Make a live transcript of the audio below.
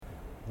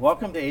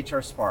Welcome to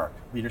HR Spark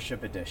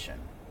Leadership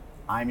Edition.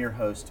 I'm your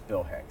host,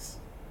 Bill Hicks.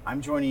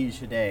 I'm joining you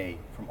today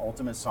from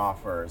Ultimate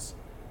Software's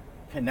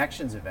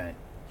Connections event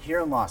here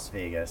in Las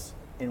Vegas,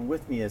 and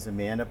with me is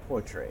Amanda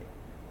Poitra.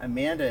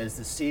 Amanda is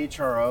the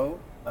CHRO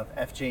of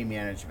FJ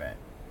Management.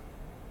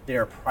 They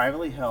are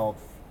privately held,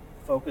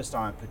 focused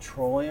on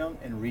petroleum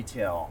and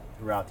retail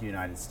throughout the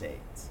United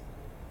States.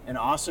 And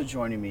also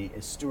joining me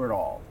is Stuart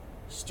Auld.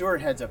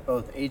 Stuart heads up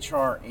both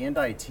HR and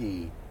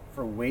IT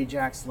for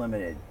Wajax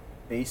Limited,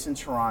 based in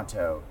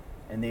Toronto,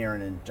 and they are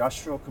an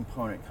industrial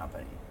component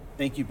company.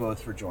 Thank you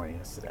both for joining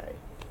us today.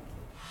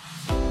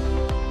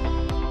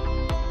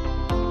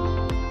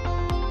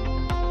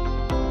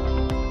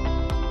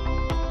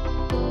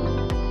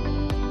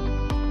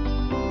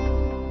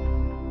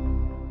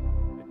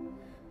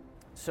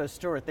 So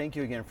Stuart, thank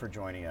you again for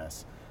joining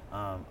us.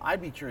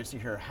 I'd be curious to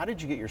hear, how did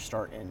you get your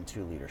start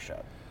into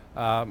leadership?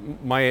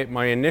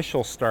 My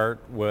initial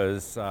start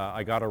was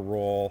I got a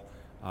role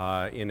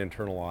in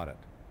internal audit,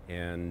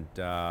 and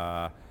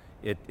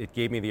it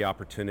gave me the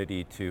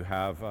opportunity to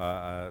have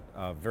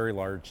a very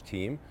large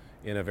team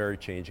in a very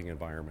changing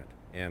environment,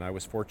 and I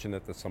was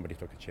fortunate that somebody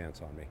took a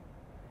chance on me.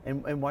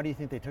 And why do you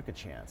think they took a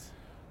chance?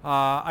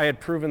 I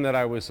had proven that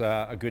I was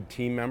a good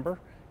team member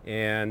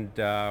and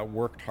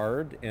worked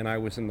hard, and I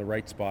was in the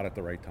right spot at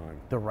the right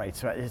time. The right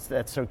spot,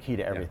 that's so key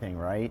to everything,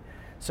 yeah. Right?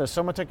 So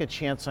someone took a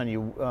chance on you.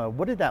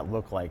 What did that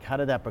look like? How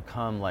did that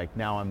become like,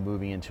 now I'm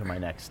moving into my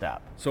next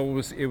step? So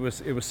it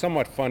was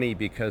somewhat funny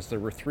because there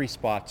were 3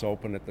 spots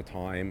open at the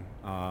time,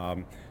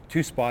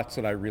 2 spots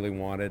that I really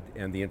wanted,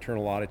 and the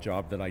internal audit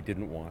job that I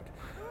didn't want.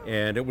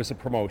 And it was a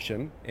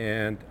promotion,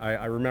 and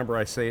I remember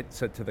I said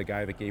to the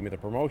guy that gave me the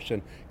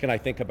promotion, can I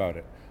think about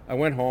it? I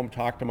went home,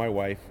 talked to my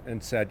wife,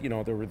 and said, you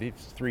know, there were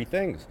these 3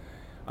 things.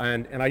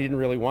 And I didn't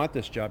really want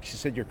this job. She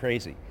said, you're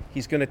crazy.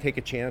 He's going to take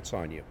a chance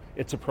on you.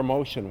 It's a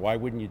promotion. Why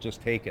wouldn't you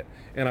just take it?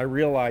 And I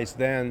realized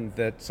then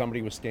that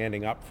somebody was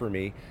standing up for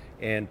me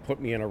and put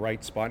me in a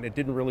right spot. And it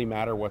didn't really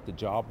matter what the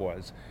job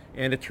was.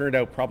 And it turned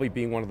out probably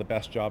being one of the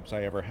best jobs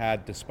I ever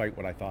had, despite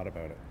what I thought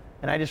about it.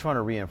 And I just want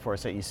to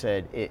reinforce that you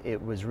said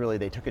it was really,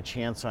 they took a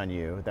chance on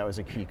you. That was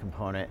a key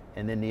component.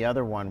 And then the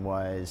other one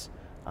was,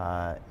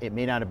 it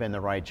may not have been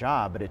the right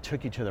job, but it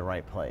took you to the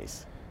right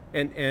place.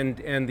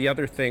 And the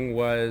other thing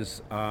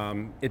was,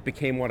 it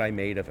became what I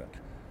made of it.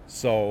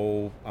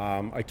 So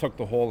I took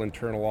the whole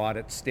internal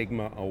audit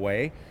stigma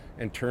away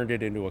and turned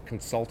it into a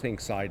consulting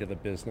side of the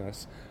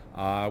business,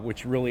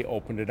 which really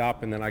opened it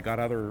up. And then I got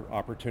other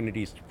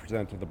opportunities to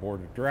present to the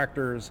board of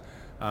directors,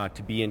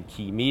 to be in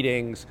key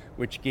meetings,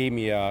 which gave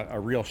me a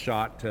real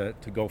shot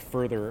to go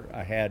further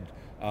ahead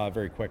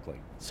very quickly.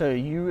 So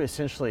you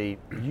essentially,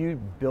 you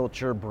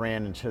built your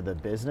brand into the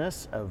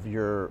business of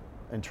your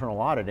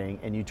internal auditing,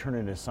 and you turn it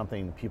into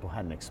something people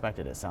hadn't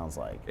expected, it sounds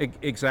like.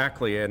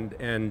 Exactly,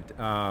 and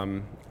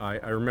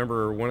I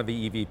remember one of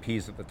the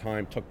EVPs at the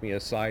time took me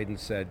aside and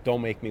said,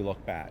 don't make me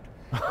look bad.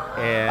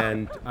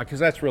 And because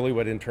that's really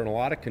what internal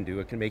audit can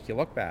do, it can make you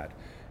look bad.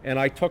 And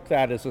I took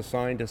that as a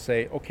sign to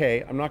say,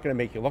 okay, I'm not going to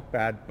make you look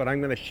bad, but I'm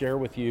going to share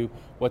with you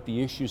what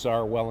the issues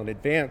are well in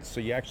advance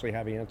so you actually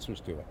have answers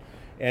to it.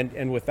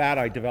 And with that,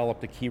 I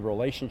developed a key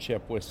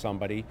relationship with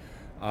somebody,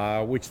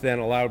 which then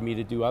allowed me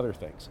to do other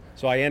things.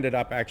 So I ended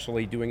up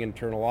actually doing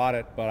internal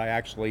audit, but I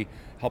actually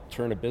helped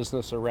turn a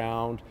business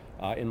around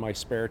in my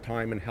spare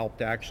time and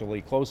helped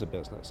actually close a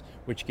business,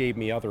 which gave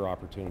me other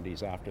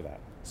opportunities after that.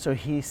 So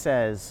he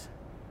says,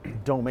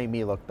 don't make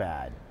me look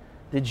bad.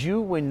 Did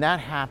you, when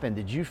that happened,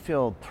 did you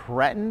feel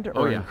threatened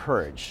or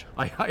encouraged?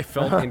 I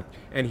felt,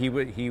 and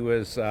he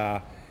was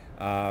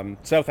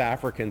South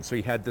African, so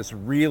he had this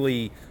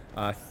really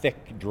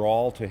thick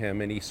drawl to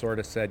him, and he sort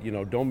of said, you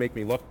know, don't make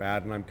me look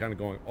bad, and I'm kind of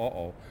going,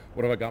 uh-oh,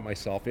 what have I got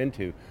myself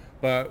into?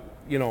 But,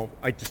 you know,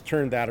 I just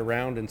turned that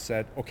around and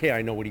said, okay,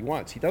 I know what he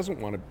wants. He doesn't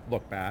want to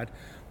look bad,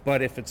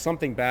 but if it's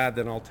something bad,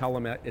 then I'll tell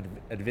him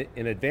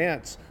in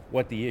advance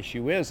what the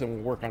issue is, and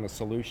we'll work on a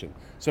solution.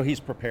 So he's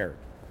prepared.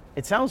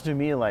 It sounds to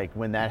me like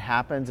when that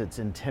happens, it's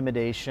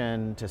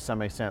intimidation to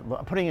some extent,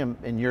 putting him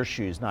in your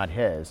shoes, not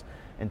his,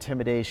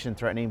 intimidation,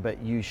 threatening, but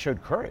you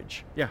showed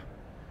courage. Yeah.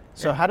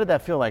 So how did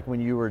that feel like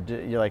when you're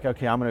like,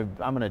 okay, I'm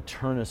gonna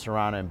turn this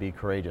around and be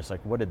courageous? Like,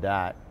 what did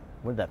that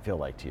feel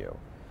like to you?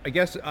 I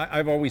guess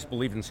I've always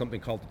believed in something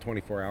called the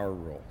 24-hour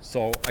rule.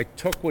 So I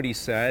took what he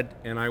said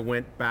and I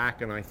went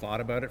back and I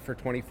thought about it for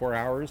 24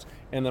 hours,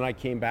 and then I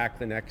came back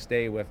the next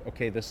day with,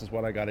 okay, this is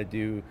what I got to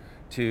do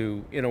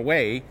to, in a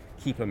way,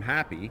 keep him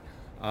happy,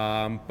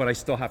 but I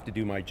still have to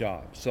do my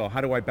job. So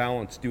how do I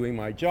balance doing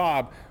my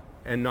job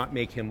and not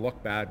make him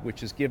look bad,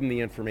 which is give him the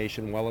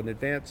information well in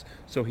advance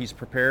so he's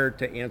prepared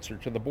to answer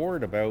to the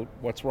board about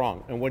what's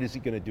wrong and what is he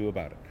going to do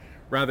about it,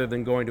 rather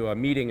than going to a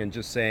meeting and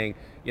just saying,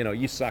 you know,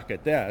 you suck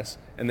at this,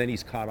 and then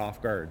he's caught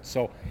off guard.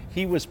 So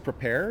he was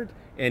prepared,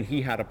 and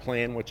he had a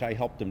plan which I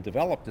helped him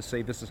develop to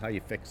say, this is how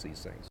you fix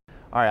these things.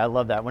 All right, I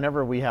love that.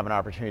 Whenever we have an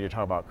opportunity to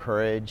talk about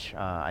courage,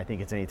 I think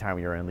it's anytime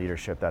you're in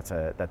leadership, that's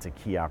a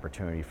key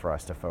opportunity for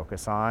us to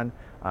focus on.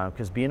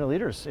 Because being a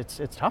leader, it's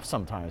tough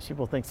sometimes.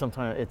 People think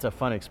sometimes it's a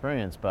fun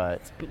experience,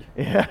 but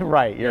yeah,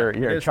 right,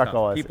 you're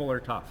chuckle. Tough. People are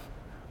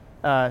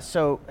tough.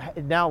 So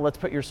now let's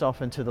put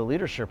yourself into the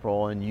leadership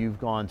role, and you've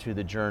gone through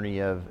the journey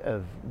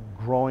of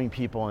growing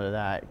people into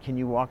that. Can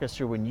you walk us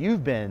through when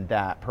you've been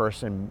that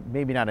person,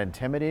 maybe not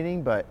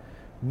intimidating, but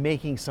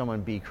making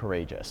someone be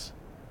courageous?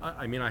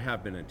 I mean, I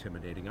have been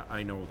intimidating.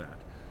 I know that.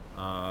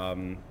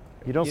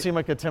 You don't seem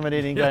like an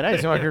intimidating guy. You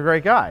seem like a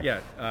great guy.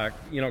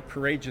 Yeah,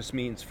 courageous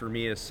means for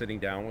me is sitting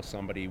down with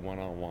somebody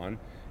one-on-one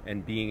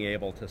and being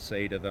able to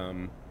say to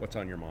them, what's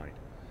on your mind?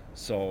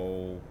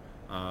 So,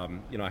 I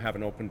have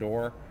an open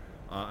door.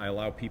 I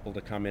allow people to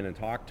come in and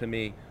talk to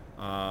me,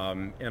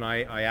 and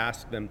I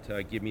ask them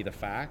to give me the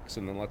facts,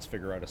 and then let's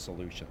figure out a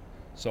solution.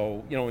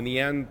 So, in the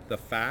end, the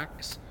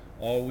facts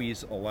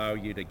always allow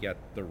you to get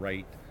the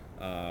right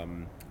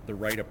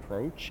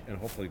approach and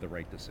hopefully the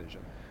right decision.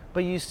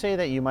 But you say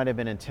that you might have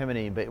been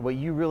intimidating, but what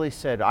you really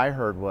said, I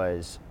heard,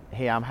 was,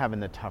 hey, I'm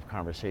having the tough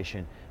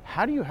conversation.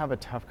 How do you have a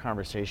tough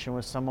conversation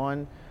with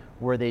someone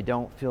where they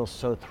don't feel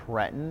so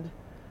threatened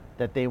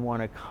that they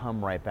want to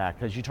come right back?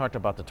 Because you talked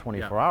about the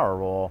 24-hour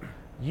rule.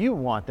 You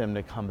want them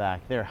to come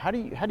back there. How do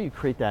you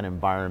create that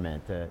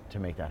environment to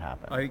make that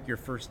happen? I think your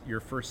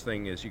first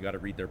thing is you got to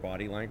read their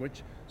body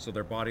language. So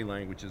their body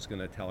language is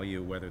going to tell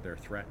you whether they're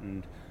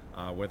threatened,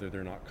 whether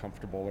they're not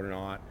comfortable or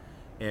not.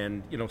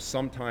 And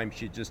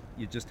sometimes you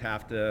just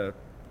have to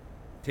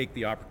take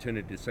the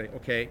opportunity to say,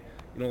 okay,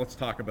 let's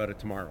talk about it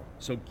tomorrow.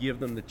 So give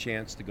them the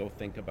chance to go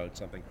think about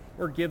something,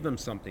 or give them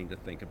something to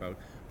think about.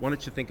 Why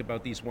don't you think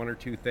about these one or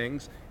two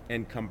things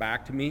and come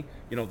back to me?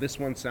 This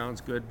one sounds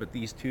good, but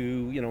these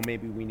two,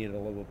 maybe we need a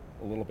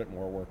little bit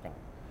more work on.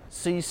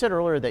 So you said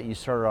earlier that you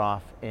started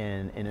off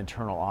in an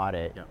internal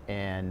audit,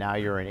 and now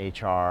you're in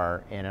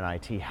HR and in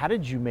IT. How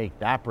did you make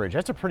that bridge?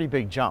 That's a pretty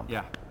big jump.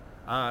 Yeah.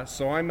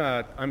 So I'm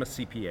a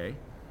CPA.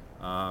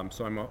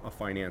 So I'm a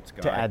finance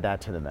guy. To add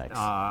that to the mix.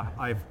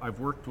 I've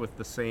worked with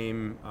the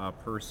same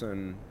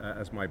person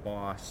as my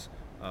boss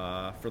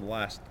for the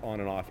last on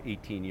and off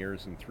 18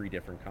 years in 3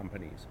 different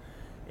companies.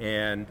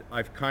 And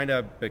I've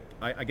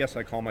I guess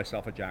I call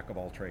myself a jack of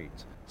all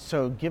trades.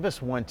 So give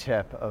us one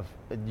tip of,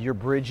 you're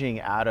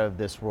bridging out of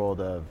this world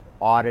of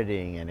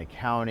auditing and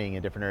accounting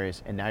in different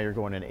areas, and now you're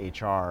going into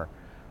HR.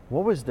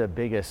 What was the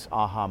biggest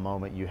aha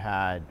moment you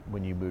had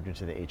when you moved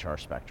into the HR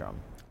spectrum?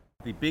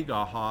 The big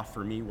aha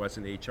for me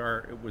wasn't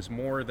HR. It was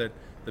more that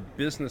the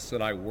business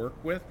that I work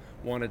with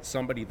wanted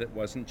somebody that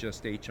wasn't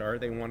just HR.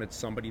 They wanted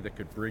somebody that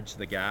could bridge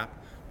the gap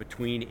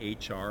between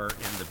HR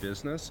and the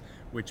business,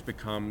 which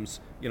becomes,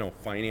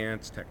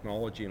 finance,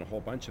 technology, and a whole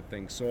bunch of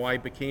things. So I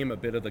became a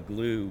bit of the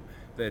glue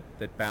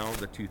that bound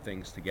the two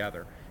things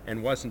together,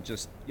 and wasn't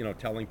just,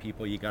 telling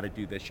people you got to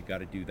do this, you got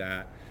to do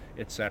that,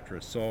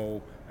 etc.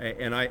 So,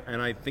 and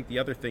I think the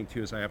other thing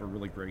too is I have a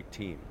really great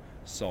team.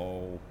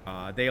 So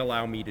they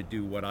allow me to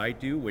do what I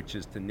do, which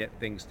is to knit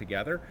things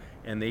together,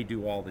 and they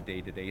do all the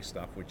day-to-day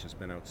stuff, which has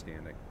been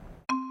outstanding.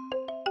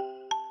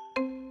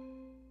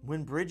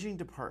 When bridging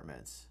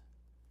departments,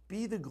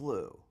 be the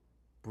glue.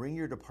 Bring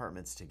your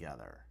departments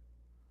together.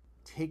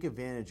 Take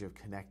advantage of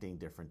connecting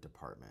different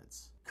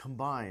departments.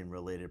 Combine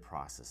related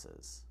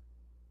processes.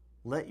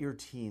 Let your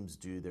teams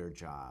do their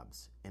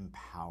jobs.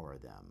 Empower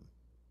them.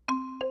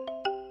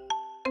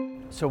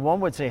 So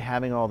one would say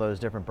having all those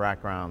different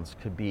backgrounds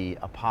could be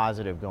a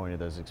positive going to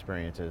those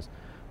experiences,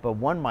 but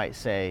one might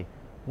say,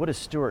 what does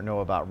Stuart know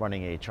about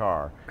running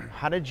HR?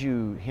 How did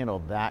you handle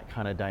that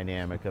kind of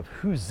dynamic of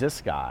who's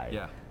this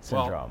guy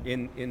syndrome?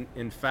 Well,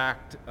 in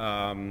fact,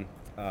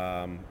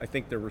 I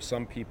think there were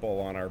some people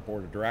on our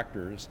board of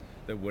directors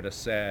that would have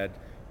said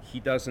he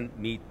doesn't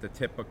meet the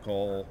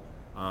typical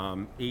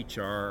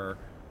HR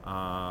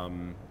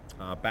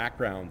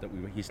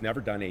background he's never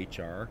done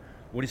HR.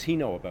 What does he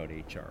know about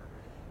HR?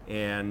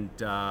 And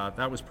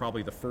that was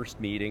probably the first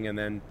meeting, and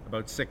then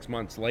about 6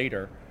 months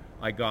later,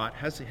 I got,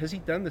 has he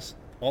done this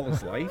all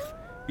his life?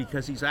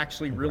 Because he's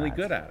actually really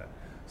good at it.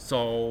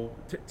 So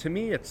to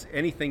me, it's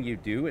anything you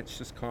do, it's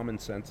just common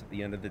sense at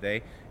the end of the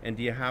day, and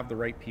do you have the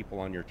right people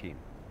on your team?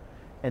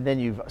 And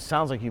then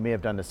sounds like you may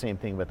have done the same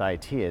thing with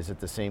IT. Is it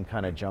the same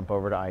kind of jump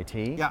over to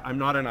IT? Yeah, I'm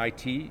not an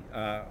IT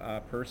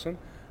person.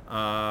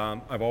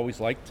 I've always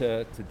liked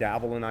to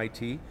dabble in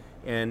IT.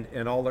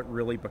 And all it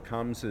really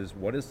becomes is,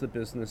 what does the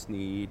business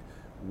need?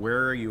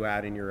 Where are you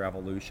at in your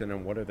evolution?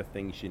 And what are the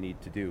things you need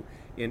to do?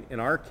 In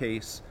our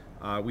case,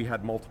 we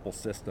had multiple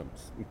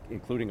systems,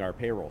 including our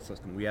payroll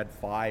system. We had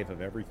 5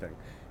 of everything.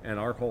 And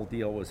our whole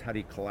deal was, how do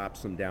you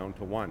collapse them down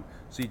to one?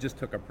 So you just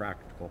took a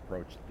practical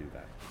approach to do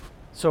that.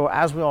 So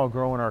as we all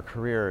grow in our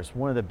careers,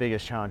 one of the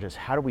biggest challenges,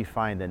 how do we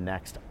find the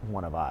next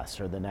one of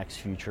us or the next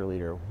future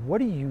leader? What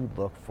do you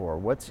look for?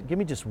 Give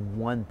me just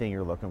one thing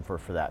you're looking for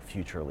that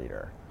future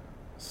leader.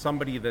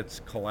 Somebody that's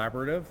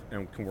collaborative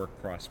and can work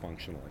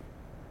cross-functionally.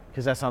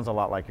 Because that sounds a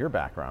lot like your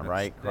background,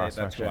 right? That's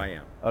who I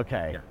am.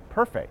 Okay,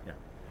 perfect. Yeah.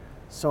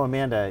 So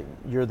Amanda,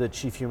 you're the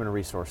Chief Human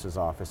Resources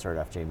Officer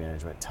at FJ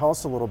Management. Tell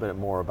us a little bit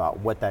more about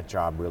what that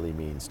job really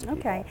means to people.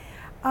 Okay.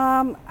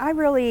 I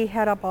really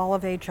head up all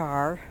of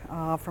HR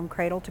from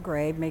cradle to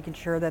grave, making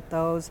sure that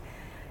those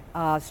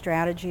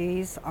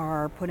strategies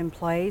are put in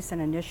place and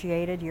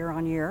initiated year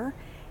on year,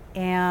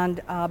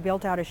 and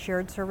built out a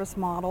shared service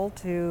model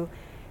to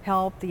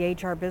help the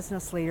HR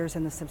business leaders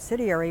in the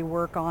subsidiary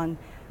work on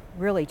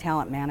really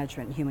talent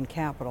management and human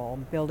capital,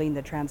 building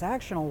the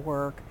transactional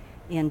work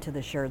into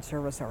the shared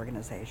service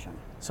organization.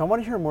 So I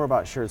want to hear more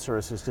about shared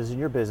services, because in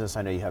your business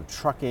I know you have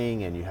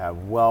trucking and you have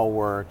well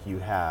work, you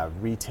have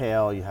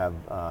retail, you have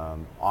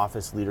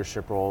office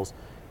leadership roles.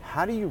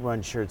 How do you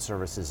run shared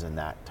services in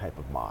that type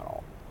of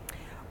model?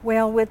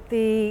 Well, with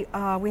we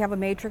have a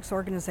matrix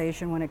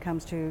organization when it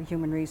comes to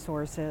human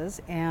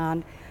resources,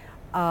 and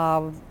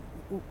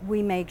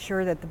we make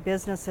sure that the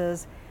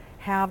businesses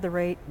have the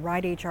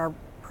right HR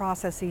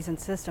processes and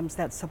systems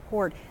that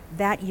support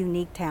that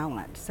unique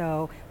talent.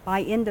 So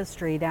by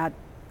industry, that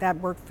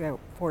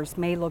workforce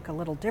may look a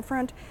little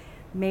different,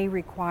 may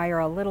require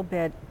a little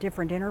bit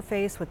different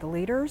interface with the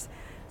leaders.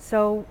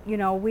 So,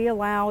 we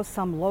allow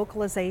some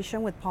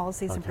localization with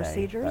policies and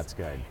procedures. That's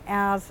good.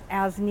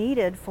 As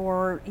needed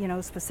for,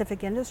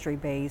 specific industry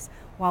base,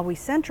 while we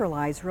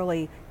centralize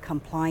really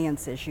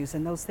compliance issues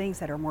and those things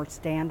that are more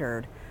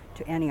standard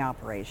to any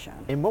operation.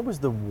 And what was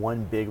the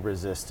one big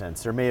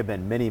resistance? There may have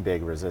been many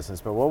big resistance,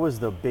 but what was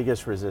the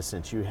biggest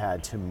resistance you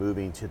had to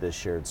moving to the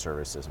shared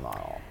services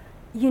model?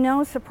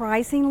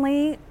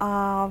 Surprisingly,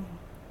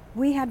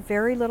 we had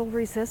very little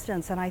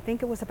resistance, and I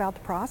think it was about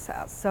the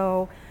process.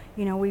 So,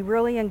 we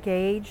really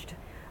engaged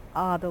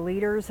the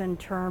leaders in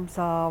terms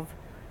of,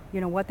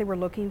 what they were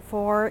looking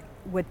for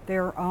with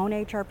their own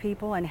HR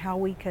people and how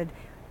we could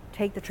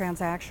take the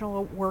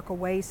transactional work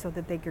away so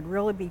that they could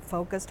really be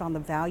focused on the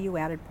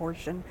value-added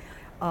portion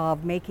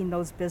of making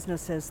those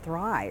businesses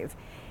thrive.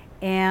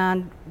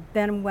 And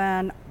then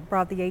when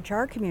brought the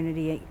HR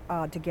community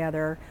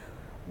together,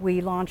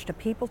 we launched a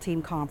People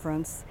Team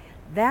Conference.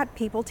 That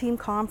People Team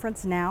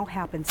Conference now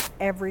happens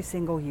every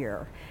single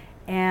year.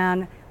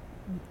 And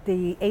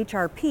the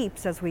HR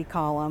peeps, as we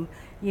call them,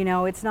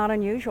 it's not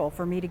unusual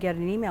for me to get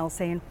an email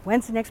saying,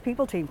 when's the next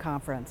People Team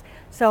Conference?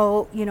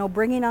 So,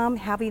 bringing them,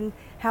 having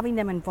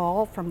them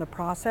involved from the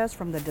process,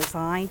 from the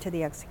design to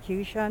the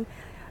execution,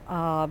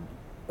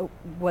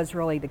 was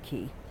really the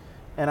key.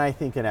 And I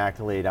think an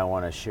accolade I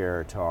want to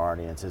share to our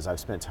audience is I've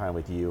spent time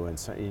with you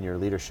and in your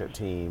leadership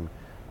team.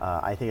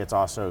 I think it's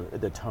also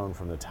the tone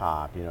from the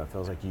top. It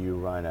feels like you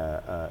run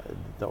the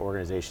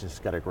organization's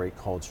got a great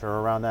culture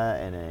around that,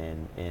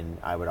 and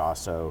I would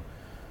also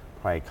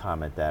probably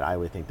comment that I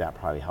would think that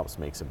probably helps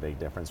makes a big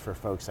difference for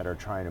folks that are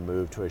trying to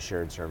move to a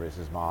shared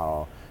services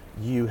model.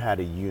 You had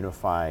a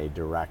unified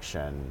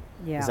direction.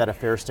 Yeah. Is that a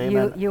fair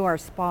statement? You are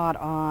spot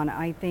on.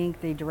 I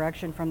think the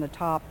direction from the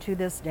top to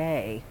this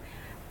day,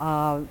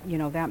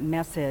 that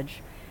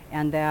message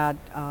and that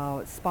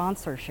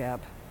sponsorship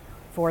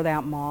for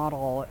that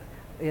model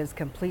is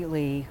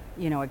completely,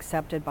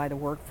 accepted by the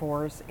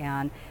workforce,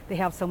 and they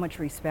have so much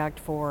respect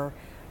for,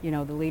 the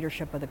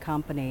leadership of the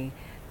company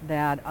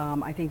that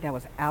I think that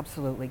was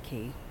absolutely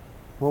key.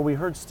 Well, we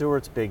heard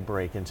Stuart's big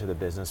break into the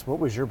business. What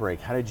was your break?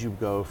 How did you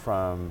go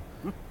from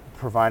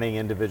providing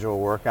individual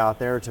work out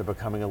there to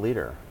becoming a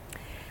leader?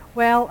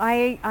 Well,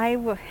 I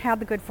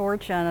had the good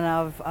fortune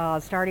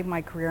of starting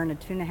my career in a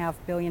 $2.5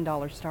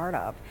 billion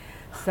startup.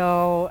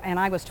 So, and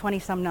I was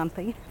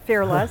 20-something,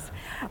 fearless,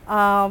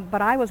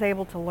 but I was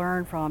able to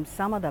learn from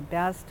some of the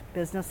best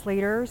business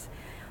leaders.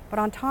 But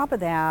on top of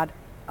that,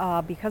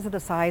 because of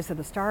the size of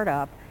the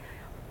startup,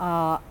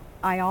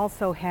 I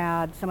also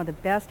had some of the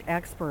best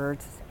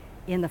experts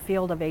in the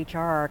field of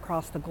HR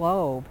across the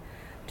globe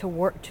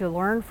to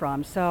learn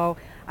from. So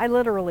I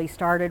literally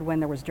started when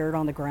there was dirt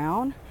on the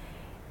ground,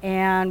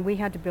 and we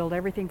had to build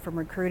everything from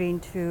recruiting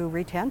to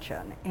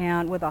retention,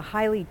 and with a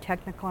highly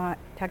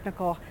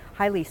technical,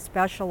 highly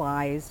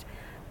specialized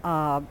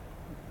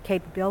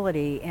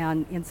capability,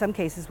 and in some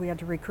cases we had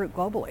to recruit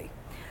globally.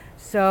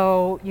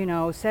 So,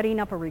 setting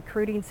up a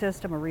recruiting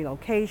system, a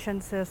relocation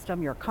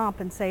system, your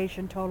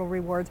compensation, total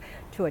rewards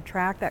to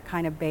attract that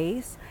kind of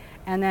base,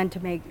 and then to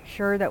make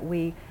sure that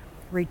we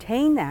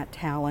retain that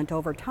talent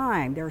over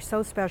time. They're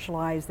so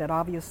specialized that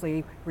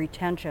obviously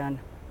retention,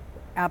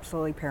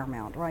 absolutely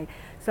paramount, right?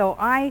 So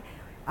I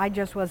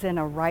just was in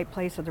a right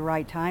place at the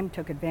right time,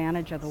 took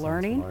advantage of the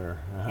learning,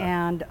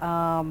 and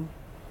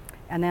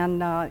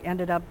then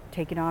ended up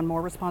taking on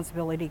more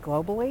responsibility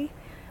globally,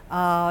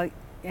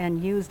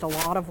 and used a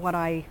lot of what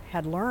I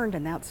had learned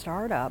in that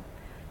startup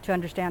to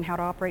understand how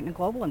to operate in a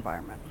global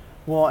environment.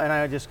 Well, and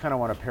I just kind of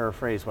want to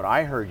paraphrase what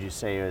I heard you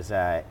say is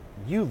that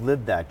you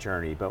lived that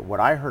journey, but what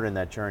I heard in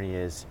that journey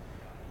is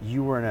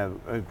you were in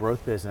a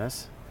growth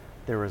business.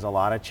 There was a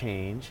lot of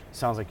change.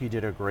 Sounds like you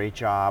did a great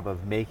job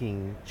of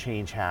making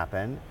change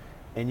happen,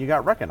 and you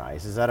got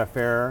recognized. Is that a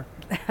fair?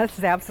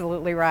 That's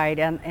absolutely right,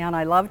 and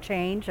I love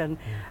change, and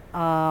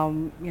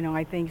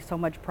I think so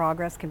much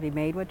progress can be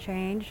made with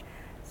change.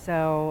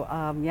 So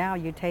yeah,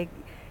 you take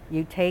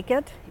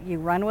it, you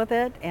run with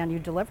it, and you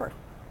deliver.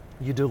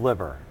 You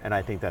deliver, and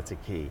I think that's a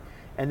key.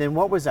 And then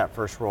what was that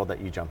first role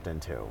that you jumped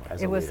into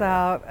as a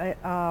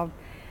leader?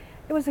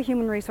 It was a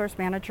human resource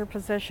manager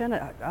position,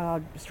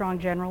 a strong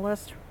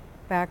generalist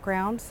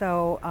background.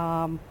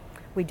 So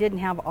we didn't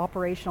have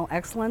operational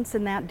excellence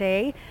in that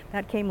day.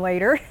 That came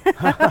later.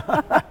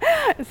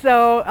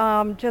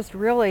 So just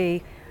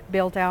really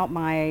built out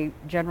my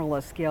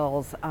generalist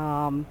skills,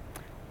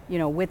 you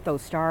know, with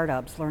those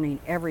startups, learning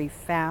every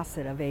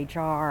facet of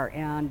HR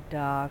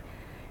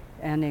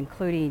and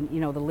including, you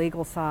know, the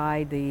legal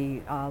side,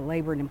 the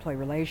labor and employee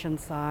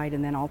relations side,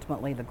 and then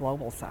ultimately the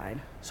global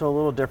side. So a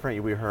little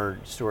different, we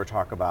heard Stuart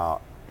talk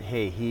about,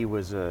 hey, he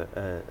was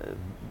a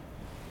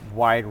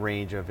wide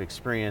range of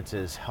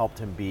experiences helped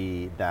him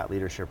be that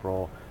leadership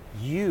role.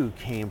 You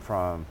came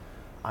from,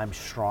 I'm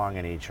strong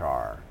in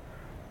HR,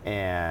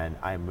 and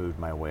I moved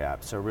my way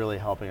up. So really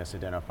helping us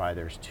identify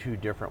there's two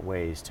different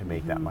ways to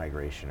make that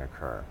migration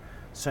occur.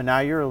 So now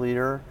you're a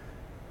leader.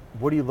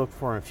 What do you look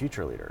for in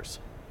future leaders?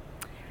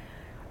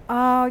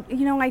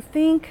 You know, I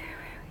think,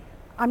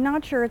 I'm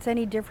not sure it's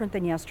any different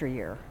than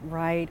yesteryear,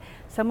 right?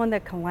 Someone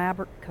that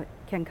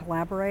can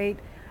collaborate.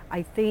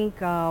 I think,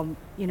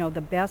 you know,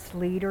 the best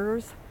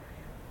leaders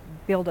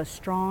build a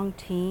strong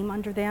team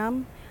under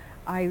them.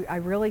 I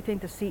really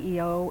think the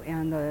CEO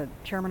and the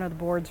chairman of the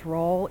board's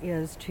role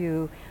is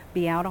to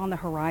be out on the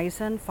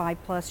horizon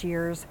 5+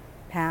 years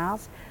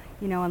past,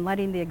 you know, and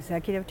letting the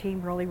executive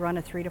team really run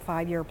a 3 to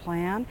 5 year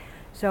plan.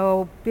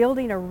 So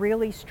building a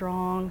really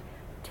strong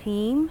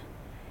team,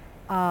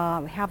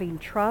 having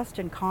trust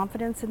and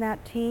confidence in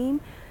that team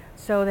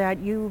so that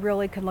you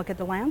really can look at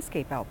the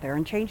landscape out there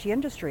and change the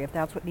industry if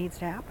that's what needs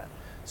to happen.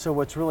 So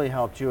what's really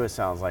helped you, it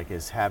sounds like,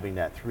 is having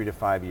that 3 to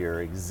 5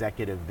 year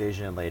executive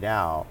vision laid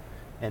out,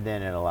 and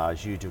then it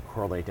allows you to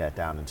correlate that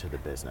down into the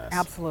business.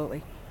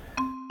 Absolutely.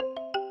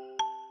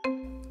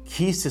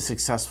 Keys to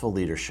successful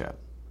leadership: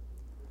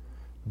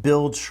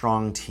 build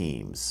strong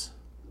teams,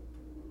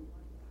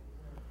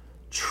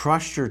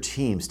 trust your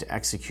teams to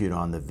execute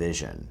on the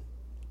vision,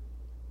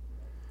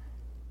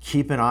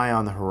 keep an eye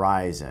on the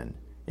horizon,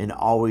 and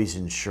always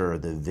ensure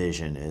the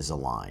vision is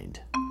aligned.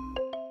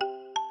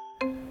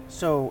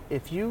 So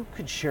if you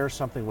could share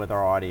something with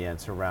our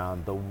audience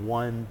around the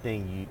one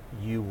thing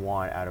you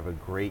want out of a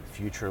great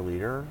future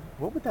leader,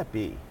 what would that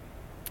be?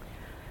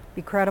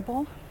 Be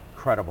credible.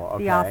 Credible,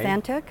 okay. Be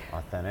authentic.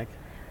 Authentic.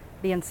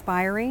 Be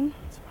inspiring.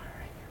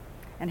 Inspiring.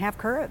 And have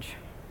courage.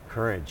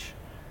 Courage.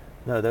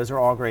 No, those are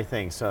all great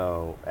things.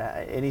 So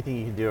anything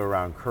you can do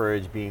around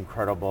courage, being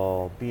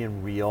credible,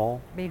 being real.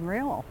 Being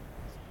real.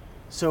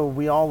 So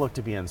we all look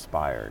to be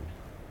inspired.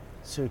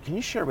 So can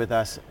you share with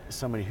us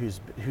somebody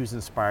who's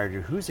inspired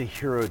you? Who's a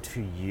hero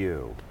to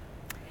you?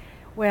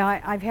 Well,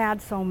 I've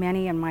had so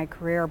many in my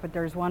career, but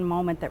there's one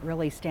moment that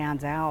really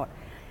stands out.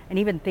 And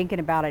even thinking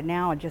about it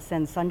now, it just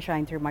sends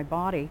sunshine through my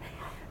body.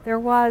 There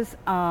was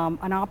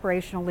an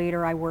operational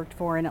leader I worked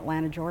for in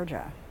Atlanta,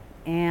 Georgia.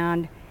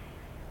 And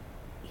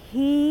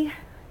he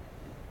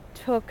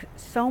took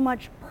so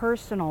much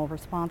personal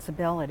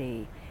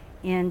responsibility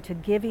into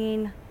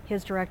giving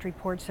his direct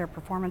reports their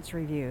performance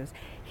reviews.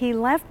 He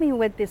left me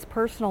with this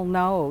personal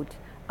note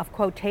of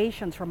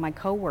quotations from my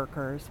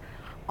coworkers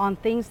on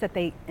things that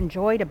they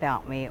enjoyed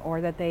about me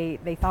or that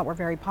they thought were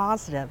very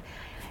positive.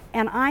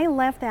 And I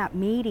left that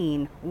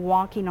meeting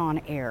walking on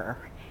air.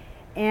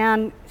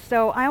 And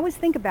so I always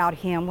think about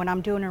him when I'm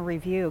doing a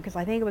review because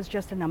I think it was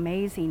just an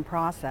amazing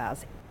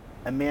process.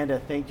 Amanda,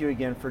 thank you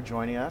again for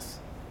joining us.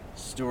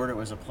 Stuart, it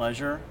was a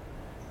pleasure.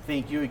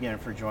 Thank you again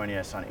for joining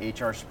us on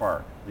HR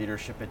Spark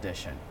Leadership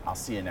Edition. I'll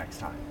see you next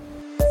time.